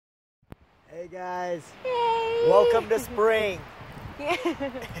Hey guys. Yay. Welcome to spring. Yeah.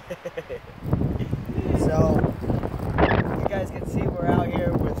 So, you guys can see we're out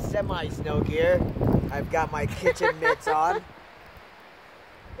here with semi-snow gear. I've got my kitchen mitts on.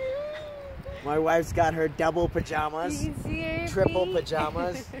 My wife's got her double pajamas, triple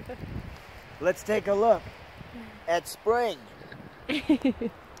pajamas. Let's take a look at spring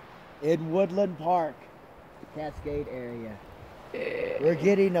in Woodland Park, Cascade area. We're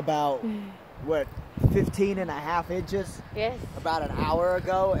getting about, what, 15.5 inches? Yes. About an hour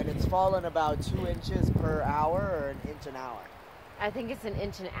ago, and it's fallen about 2 inches per hour, or an inch an hour? I think it's an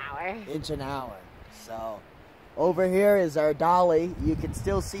inch an hour. Inch an hour. So, over here is our dolly. You can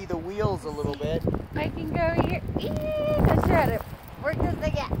still see the wheels a little bit. I can go here. Let's try to work this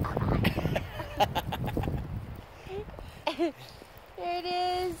thing out. There it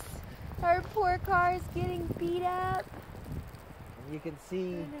is. Our poor car is getting beat up. And you can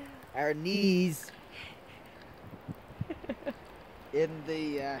see our knees in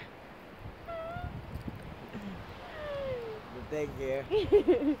the thing here.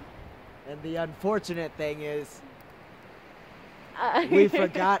 And the unfortunate thing is we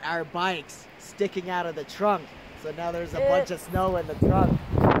forgot our bikes sticking out of the trunk. So now there's a bunch of snow in the trunk.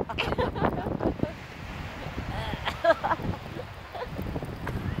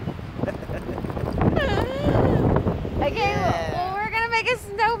 Okay, Yeah. well, we're gonna make a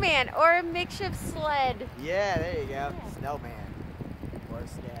snowman or a makeshift sled. Yeah, there you go. Yeah. Snowman. Or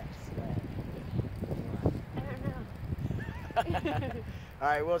sled. I don't know. All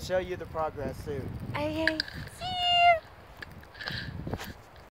right, we'll show you the progress soon. Okay. See ya.